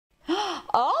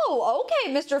Oh,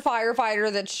 okay, Mr.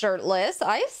 Firefighter that's shirtless.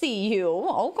 I see you.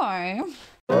 Okay.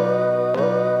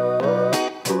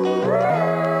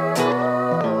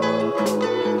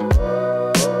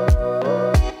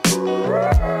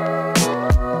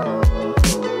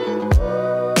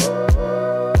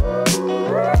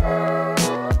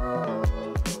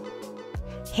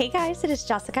 Hey guys, it is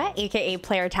Jessica, aka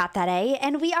Player TapThatA,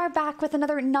 and we are back with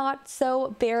another Not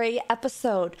So Berry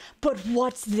episode. But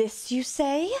what's this, you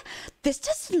say? This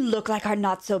doesn't look like our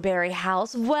Not So Berry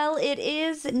house. Well, it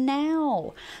is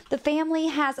now. The family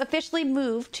has officially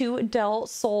moved to Del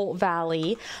Sol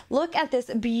Valley. Look at this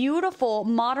beautiful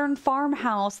modern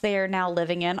farmhouse they are now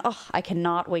living in. Oh, I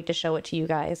cannot wait to show it to you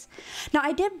guys. Now,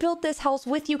 I did build this house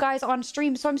with you guys on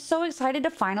stream, so I'm so excited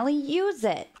to finally use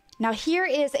it. Now here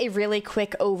is a really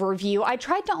quick overview. I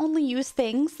tried to only use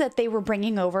things that they were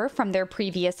bringing over from their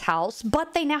previous house,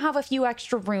 but they now have a few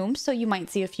extra rooms, so you might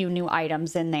see a few new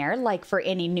items in there, like for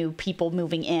any new people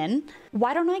moving in.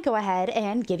 Why don't I go ahead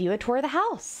and give you a tour of the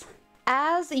house?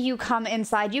 As you come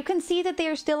inside, you can see that they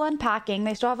are still unpacking.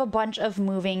 They still have a bunch of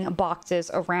moving boxes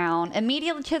around.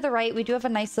 Immediately to the right, we do have a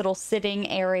nice little sitting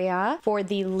area for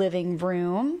the living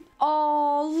room.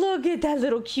 Oh, look at that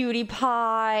little cutie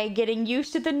pie getting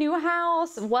used to the new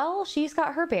house. Well, she's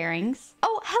got her bearings.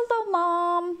 Oh, hello,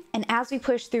 Mom. And as we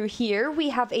push through here, we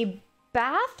have a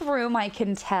bathroom, I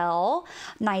can tell.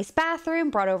 Nice bathroom,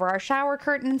 brought over our shower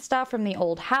curtain and stuff from the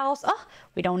old house. Oh,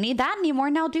 we don't need that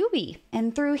anymore now, do we?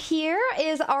 And through here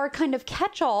is our kind of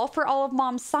catch-all for all of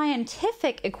Mom's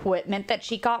scientific equipment that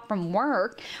she got from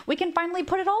work. We can finally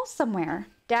put it all somewhere.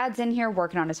 Dad's in here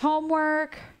working on his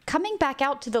homework. Coming back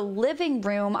out to the living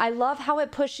room, I love how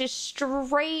it pushes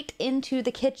straight into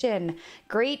the kitchen.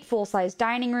 Great full-size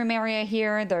dining room area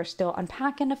here. They're still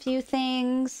unpacking a few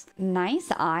things.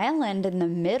 Nice island in the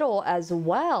middle as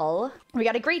well. We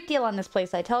got a great deal on this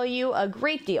place, I tell you, a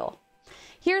great deal.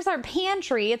 Here's our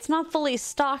pantry. It's not fully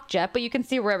stocked yet, but you can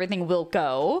see where everything will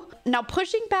go. Now,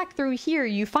 pushing back through here,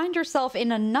 you find yourself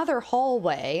in another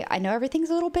hallway. I know everything's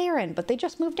a little barren, but they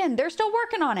just moved in. They're still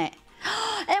working on it.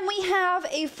 And we have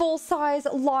a full-size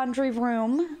laundry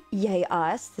room. Yay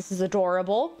us. This is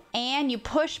adorable. And you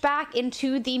push back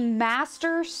into the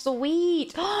master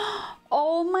suite.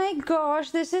 Oh my gosh,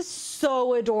 this is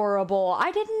so adorable.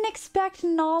 I didn't expect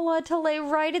Nala to lay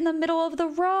right in the middle of the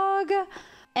rug.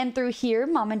 And through here,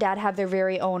 Mom and Dad have their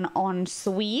very own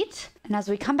ensuite. And as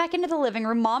we come back into the living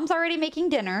room, Mom's already making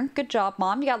dinner. Good job,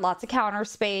 Mom. You got lots of counter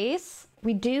space.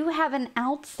 We do have an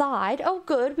outside. Oh,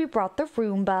 good. We brought the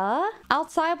Roomba.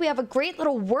 Outside, we have a great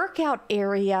little workout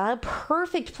area.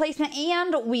 Perfect placement.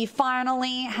 And we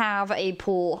finally have a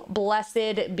pool.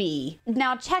 Blessed be.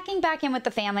 Now, checking back in with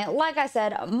the family. Like I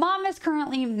said, Mom is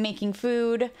currently making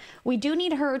food. We do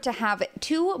need her to have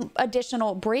 2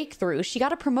 additional breakthroughs. She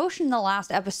got a promotion in the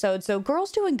last episode, so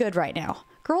girl's doing good right now.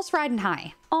 Girl's riding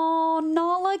high. Oh,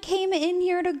 Nala came in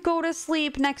here to go to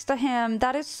sleep next to him.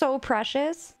 That is so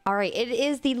precious. All right, it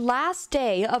is the last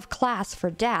day of class for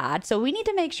Dad, so we need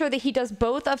to make sure that he does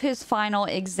both of his final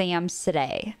exams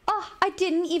today. Oh, I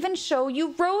didn't even show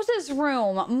you Rose's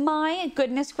room. My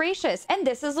goodness gracious. And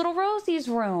this is little Rosie's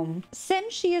room.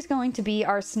 Since she is going to be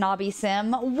our snobby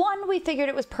sim, one, we figured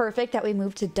it was perfect that we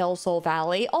moved to Del Sol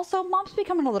Valley. Also, Mom's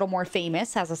becoming a little more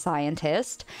famous as a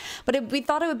scientist, but we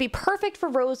thought it would be perfect for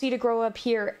Rosie to grow up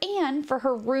here and for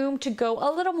her room to go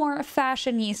a little more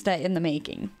fashionista in the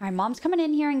making. All right, Mom's coming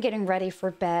in here and getting ready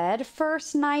for bed.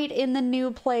 First night in the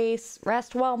new place.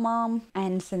 Rest well, Mom.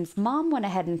 And since Mom went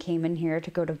ahead and came in here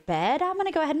to go to bed, I'm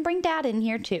gonna go ahead and bring Dad in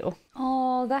here too.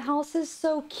 Oh, the house is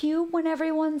so cute when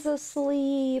everyone's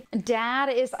asleep. Dad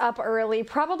is up early,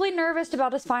 probably nervous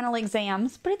about his final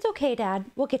exams, but it's okay, Dad.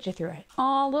 We'll get you through it.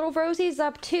 Oh, little Rosie's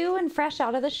up too and fresh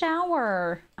out of the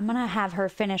shower. I'm gonna have her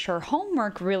finish her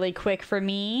homework really quick for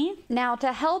me. Now,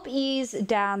 to help ease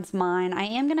Dad's mind, I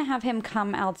am gonna have him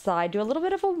come outside, do a little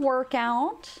bit of a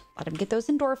workout. Let him get those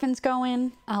endorphins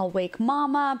going. I'll wake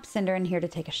Mom up, send her in here to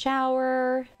take a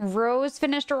shower. Rose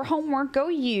finished her homework. Go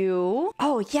you.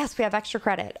 Oh, yes, we have extra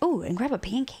credit. Oh, and grab a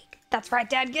pancake. That's right,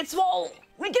 Dad. Get swole.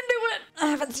 We can do it. I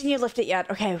haven't seen you lift it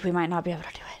yet. Okay, we might not be able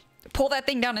to do it. Pull that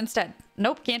thing down instead.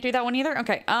 Nope, can't do that one either.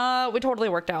 Okay, we totally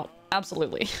worked out.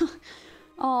 Absolutely.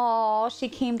 Oh, she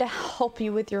came to help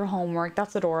you with your homework.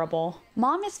 That's adorable.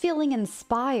 Mom is feeling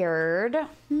inspired.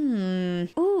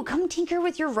 Ooh, come tinker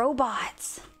with your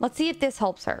robots. Let's see if this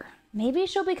helps her. Maybe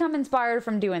she'll become inspired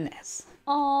from doing this.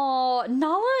 Oh,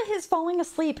 Nala is falling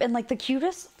asleep in like the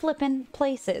cutest flippin'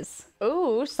 places.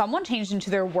 Ooh, someone changed into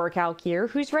their workout gear.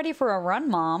 Who's ready for a run,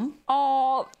 Mom?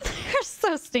 Oh, they're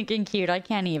so stinking cute. I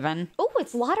can't even. Oh,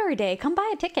 it's lottery day. Come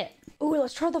buy a ticket. Ooh,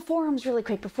 let's try the forums really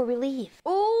quick before we leave.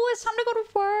 Ooh, it's time to go to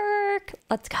work.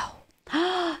 Let's go.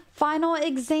 Final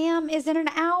exam is in an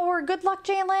hour. Good luck,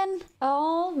 Jalen.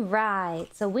 All right,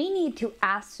 so we need to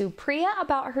ask Supriya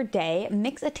about her day,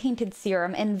 mix a tainted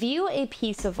serum, and view a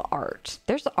piece of art.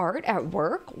 There's art at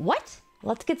work? What?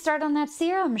 Let's get started on that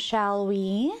serum, shall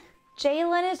we?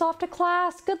 Jalen is off to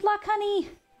class. Good luck, honey.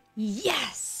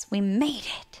 Yes, we made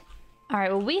it. All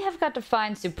right, well, we have got to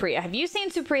find Supriya. Have you seen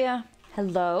Supriya?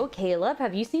 Hello, Caleb.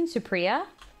 Have you seen Supriya?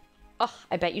 Oh,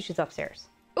 I bet you she's upstairs.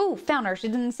 Ooh, found her.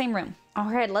 She's in the same room. All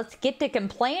right, let's get to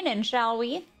complaining, shall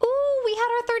we? Ooh, we had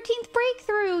our 13th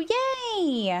breakthrough.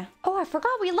 Yay! Oh, I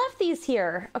forgot we left these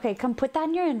here. Okay, come put that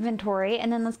in your inventory,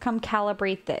 and then let's come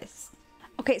calibrate this.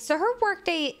 Okay, so her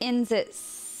workday ends at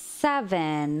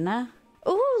 7.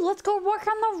 Ooh, let's go work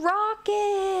on the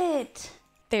rocket.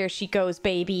 There she goes,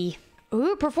 baby.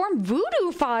 Ooh, perform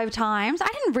voodoo 5 times. I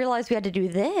didn't realize we had to do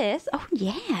this. Oh,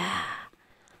 yeah.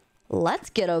 Let's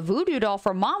get a voodoo doll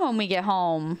for mom when we get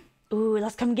home. Ooh,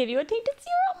 let's come give you a tainted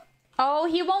serum. Oh,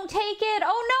 he won't take it.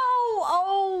 Oh, no.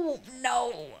 Oh,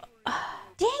 no.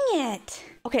 Dang it.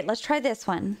 Okay, let's try this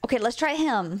one. Okay, let's try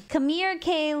him. Come here,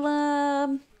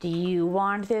 Caleb. Do you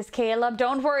want this, Caleb?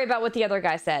 Don't worry about what the other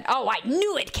guy said. Oh, I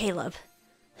knew it, Caleb.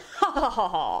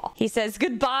 He says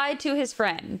goodbye to his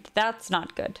friend. That's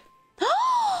not good.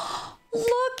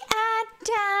 Look at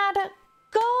Dad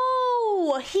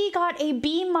go. He got a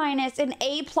B-, an A+,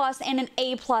 and an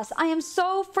A+. I am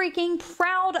so freaking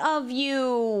proud of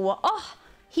you. Oh,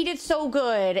 he did so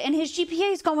good. And his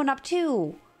GPA is going up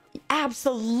too.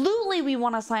 Absolutely, we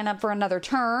want to sign up for another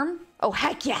term. Oh,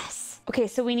 heck yes. Okay,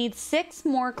 so we need 6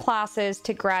 more classes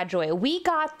to graduate. We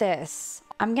got this.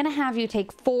 I'm gonna have you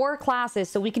take 4 classes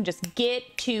so we can just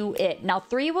get to it. Now,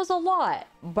 3 was a lot,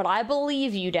 but I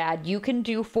believe you, Dad. You can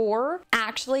do 4.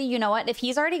 Actually, you know what? If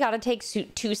he's already got to take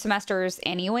 2 semesters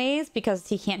anyways because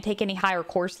he can't take any higher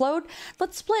course load,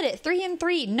 let's split it 3 and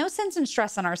 3. No sense in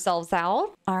stressing ourselves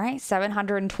out. All right,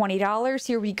 $720.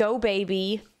 Here we go,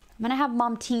 baby. I'm gonna have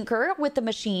Mom tinker with the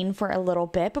machine for a little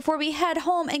bit before we head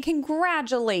home and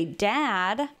congratulate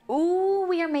Dad. Ooh,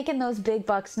 we are making those big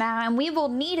bucks now, and we will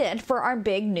need it for our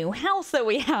big new house that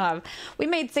we have. We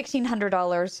made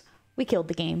 $1,600. We killed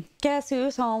the game. Guess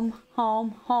who's home?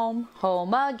 Home, home,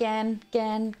 home again,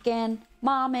 again.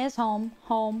 Mom is home,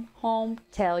 home, home.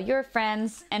 Tell your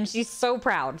friends. And she's so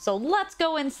proud. So let's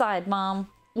go inside, Mom.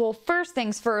 Well, first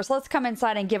things first, let's come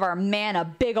inside and give our man a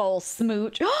big ol'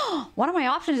 smooch. One of my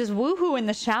options is woohoo in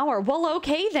the shower. Well,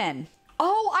 okay then.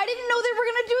 Oh, I didn't know they were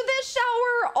gonna do this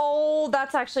shower. Oh,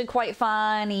 that's actually quite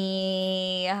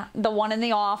funny. The one in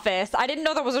the office. I didn't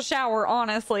know there was a shower,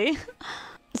 honestly.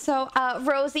 So,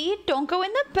 Rosie, don't go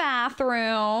in the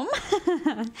bathroom.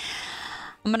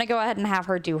 I'm gonna go ahead and have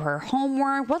her do her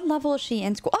homework. What level is she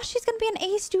in school? Oh, she's gonna be an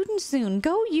A student soon.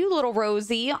 Go you, little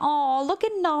Rosie. Oh, look at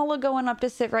Nala going up to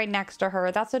sit right next to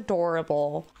her. That's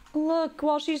adorable. Look,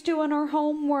 while she's doing her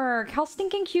homework. How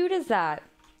stinking cute is that?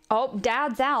 Oh,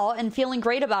 Dad's out and feeling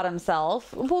great about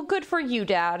himself. Well, good for you,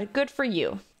 Dad. Good for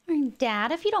you. All right,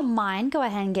 Dad, if you don't mind, go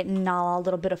ahead and get Nala a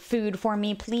little bit of food for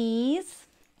me, please.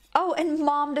 Oh, and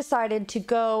Mom decided to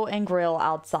go and grill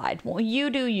outside. Well,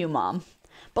 you do you, Mom.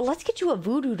 But let's get you a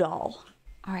voodoo doll.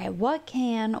 All right, what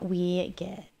can we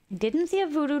get? Didn't see a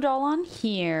voodoo doll on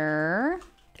here.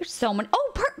 There's so many.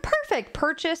 Oh, perfect.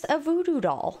 Purchase a voodoo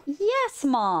doll. Yes,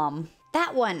 Mom.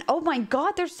 That one. Oh my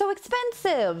God, they're so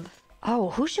expensive. Oh,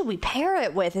 who should we pair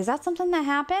it with? Is that something that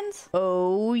happens?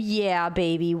 Oh yeah,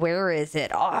 baby. Where is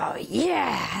it? Oh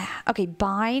yeah. Okay,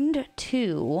 bind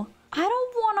to. I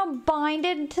don't want to bind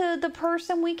it to the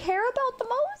person we care about the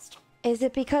most. Is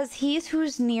it because he's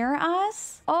who's near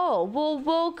us? Oh, well,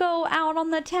 we'll go out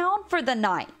on the town for the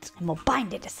night and we'll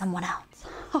bind it to someone else.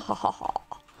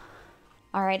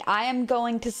 All right, I am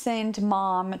going to send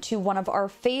Mom to one of our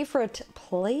favorite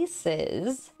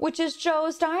places, which is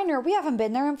Joe's Diner. We haven't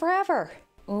been there in forever.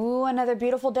 Ooh, another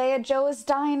beautiful day at Joe's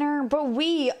Diner, but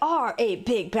we are a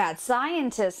big bad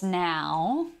scientist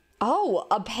now. Oh,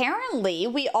 apparently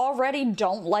we already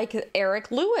don't like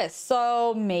Eric Lewis,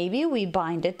 so maybe we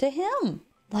bind it to him.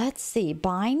 Let's see,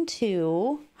 bind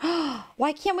to...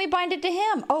 Why can't we bind it to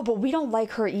him? Oh, but we don't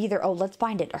like her either. Oh, let's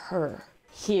bind it to her.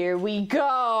 Here we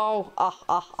go.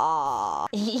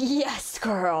 Yes,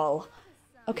 girl.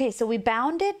 Okay, so we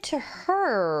bound it to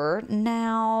her.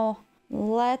 Now,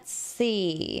 let's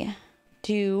see.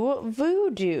 Do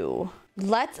voodoo.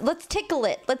 Let's tickle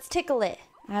it. Let's tickle it.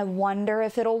 I wonder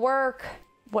if it'll work.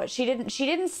 What, she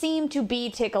didn't seem to be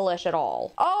ticklish at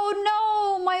all.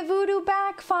 Oh no, my voodoo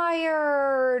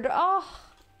backfired. Oh,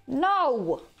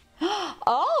 no.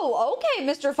 Oh, okay,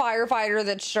 Mr. Firefighter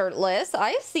that's shirtless.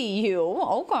 I see you.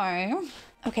 Okay.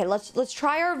 Okay, let's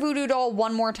try our voodoo doll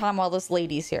one more time while this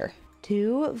lady's here.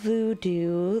 Do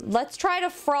voodoo. Let's try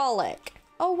to frolic.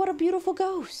 Oh, what a beautiful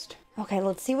ghost. Okay,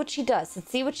 let's see what she does.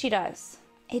 Let's see what she does.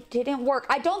 It didn't work.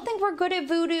 I don't think we're good at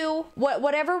voodoo.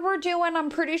 Whatever we're doing, I'm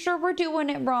pretty sure we're doing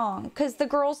it wrong. Because the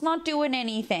girl's not doing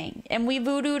anything. And we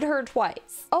voodooed her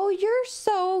twice. Oh, you're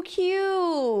so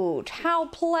cute. How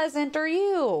pleasant are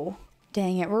you?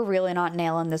 Dang it, we're really not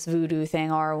nailing this voodoo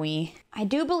thing, are we? I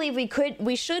do believe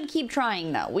we should keep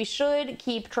trying, though. We should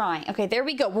keep trying. Okay, there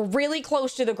we go. We're really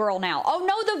close to the girl now. Oh,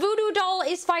 no, the voodoo doll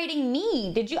is fighting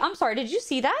me. I'm sorry, did you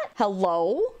see that?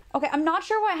 Hello? Okay, I'm not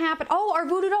sure what happened. Oh, our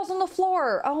voodoo doll's on the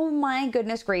floor. Oh my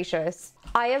goodness gracious.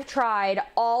 I have tried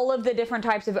all of the different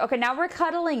types of... Okay, now we're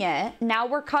cuddling it. Now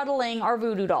we're cuddling our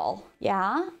voodoo doll.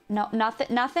 Yeah? No, nothing?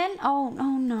 Oh,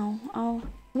 no. Oh.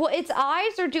 Well, its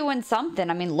eyes are doing something.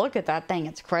 I mean, look at that thing.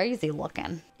 It's crazy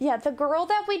looking. Yeah, the girl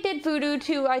that we did voodoo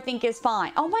to, I think, is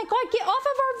fine. Oh my God, get off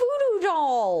of our voodoo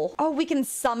doll. Oh, we can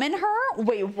summon her?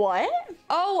 Wait, what?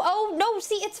 Oh, no,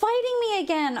 see, it's fighting me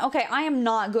again. Okay, I am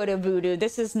not good at voodoo.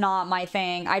 This is not my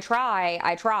thing. I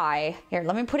try. Here,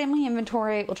 let me put it in my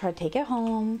inventory. We'll try to take it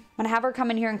home. I'm gonna have her come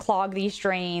in here and clog these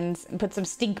drains and put some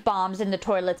stink bombs in the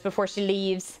toilets before she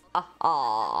leaves.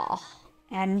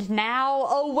 And now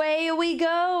away we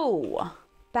go.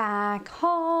 Back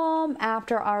home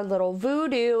after our little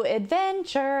voodoo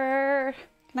adventure.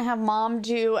 Gonna have Mom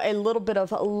do a little bit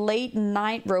of late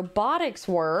night robotics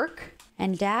work.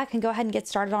 And Dad can go ahead and get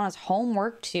started on his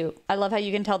homework too. I love how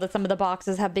you can tell that some of the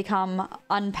boxes have become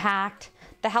unpacked.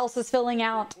 The house is filling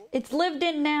out. It's lived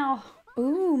in now.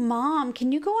 Ooh, Mom,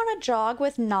 can you go on a jog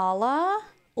with Nala?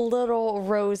 Little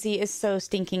Rosie is so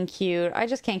stinking cute. I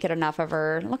just can't get enough of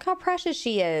her. Look how precious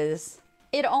she is.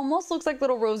 It almost looks like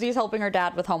little Rosie is helping her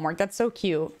dad with homework. That's so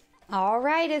cute. All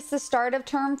right, it's the start of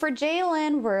term for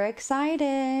Jalen. We're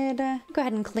excited. Go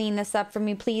ahead and clean this up for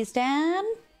me, please, Dad.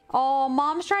 Oh,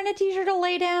 Mom's trying to teach her to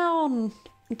lay down.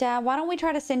 Dad, why don't we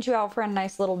try to send you out for a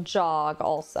nice little jog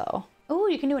also? Oh,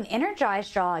 you can do an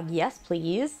energized jog. Yes,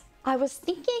 please. I was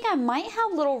thinking I might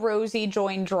have little Rosie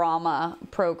join drama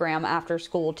program after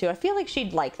school too. I feel like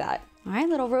she'd like that. All right,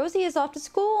 little Rosie is off to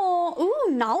school.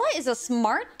 Ooh, Nala is a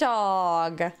smart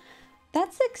dog.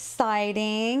 That's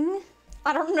exciting.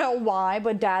 I don't know why,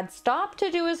 but Dad stopped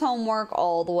to do his homework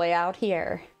all the way out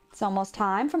here. It's almost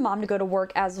time for Mom to go to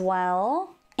work as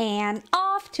well. And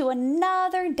off to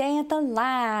another day at the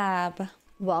lab.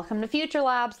 Welcome to Future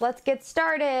Labs. Let's get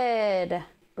started.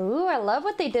 Ooh, I love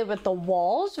what they did with the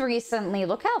walls recently.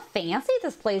 Look how fancy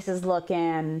this place is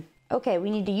looking. Okay, we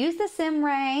need to use the sim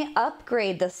ray,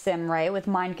 upgrade the sim ray with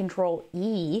mind control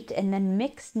eat, and then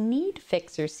mix need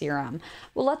fixer serum.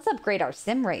 Well, let's upgrade our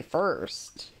sim ray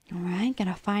first. All right,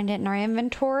 gonna find it in our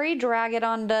inventory, drag it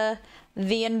onto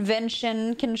the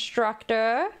invention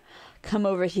constructor. Come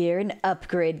over here and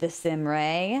upgrade the sim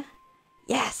ray.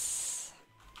 Yes!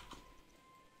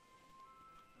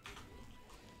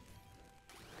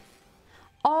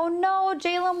 Oh no,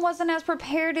 Jalen wasn't as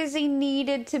prepared as he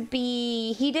needed to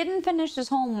be. He didn't finish his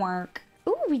homework.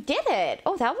 Ooh, we did it.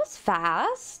 Oh, that was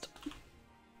fast.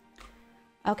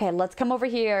 Okay, let's come over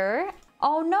here.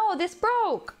 Oh no, this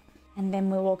broke. And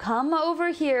then we will come over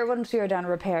here once we are done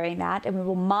repairing that, and we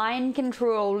will mind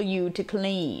control you to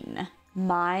clean.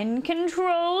 Mind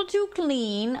control to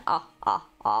clean.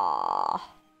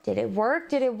 Did it work?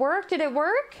 Did it work? Did it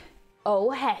work? Oh,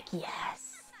 heck yes.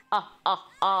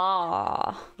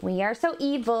 We are so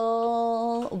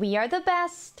evil. We are the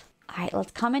best. All right,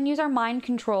 let's come and use our mind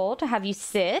control to have you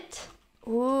sit.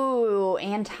 Ooh,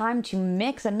 and time to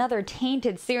mix another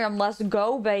tainted serum. Let's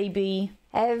go, baby.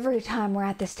 Every time we're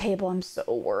at this table, I'm so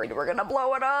worried we're gonna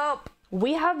blow it up.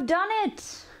 We have done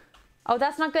it. Oh,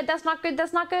 that's not good. That's not good.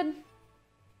 That's not good.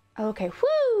 Okay,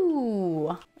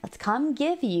 whoo! Let's come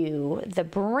give you the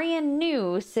brand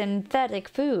new synthetic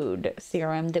food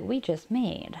serum that we just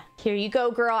made. Here you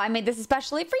go, girl. I made this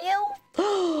especially for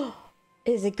you.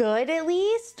 Is it good at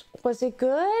least? Was it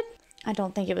good? I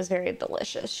don't think it was very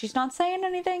delicious. She's not saying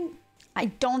anything. I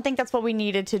don't think that's what we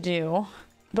needed to do.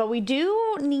 But we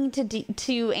do need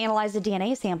to analyze the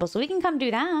DNA sample, so we can come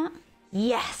do that.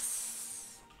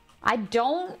 Yes! I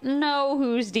don't know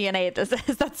whose DNA this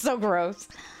is. That's so gross.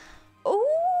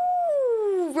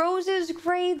 Ooh, Rose's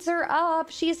grades are up.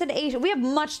 She's an A. We have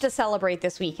much to celebrate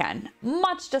this weekend.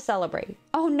 Much to celebrate.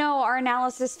 Oh no, our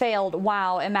analysis failed.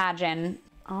 Wow, imagine.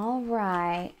 All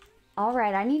right. All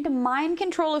right, I need to mind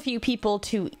control a few people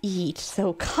to eat.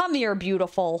 So come here,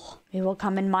 beautiful. We will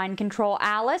come and mind control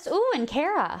Alice. Ooh, and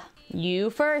Kara.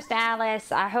 You first,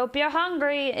 Alice. I hope you're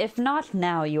hungry. If not,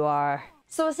 now you are.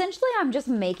 So essentially, I'm just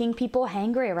making people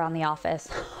hangry around the office.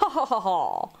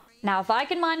 Now, if I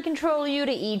can mind control you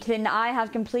to eat, then I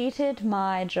have completed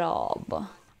my job.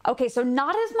 Okay, so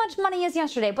not as much money as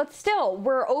yesterday, but still,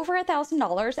 we're over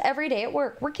 $1,000 every day at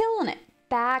work. We're killing it.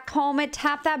 Back home at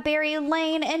TapThatBerry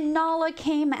Lane, and Nala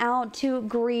came out to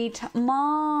greet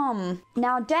Mom.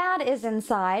 Now Dad is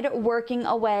inside working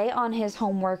away on his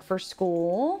homework for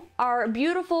school. Our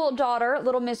beautiful daughter,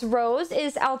 little Miss Rose,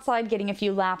 is outside getting a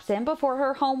few laps in before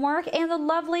her homework, and the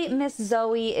lovely Miss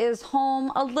Zoe is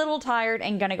home a little tired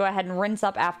and gonna go ahead and rinse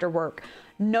up after work.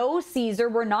 No, Caesar,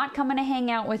 we're not coming to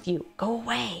hang out with you. Go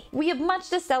away. We have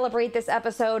much to celebrate this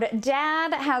episode.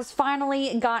 Dad has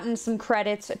finally gotten some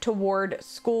credits toward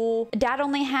school. Dad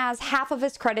only has half of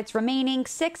his credits remaining.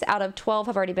 6 out of 12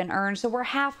 have already been earned, so we're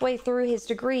halfway through his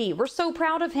degree. We're so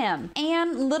proud of him.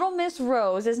 And little Miss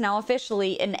Rose is now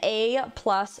officially an A+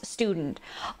 student.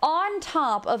 On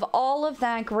top of all of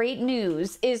that great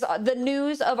news is the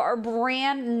news of our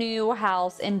brand new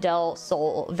house in Del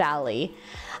Sol Valley.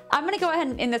 I'm going to go ahead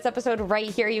and end this episode right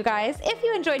here, you guys. If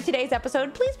you enjoyed today's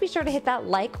episode, please be sure to hit that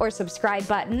like or subscribe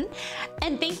button.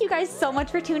 And thank you guys so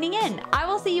much for tuning in. I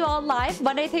will see you all live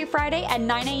Monday through Friday at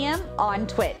 9 a.m. on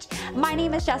Twitch. My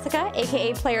name is Jessica,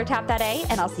 aka Player TapThatA,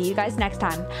 and I'll see you guys next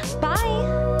time. Bye!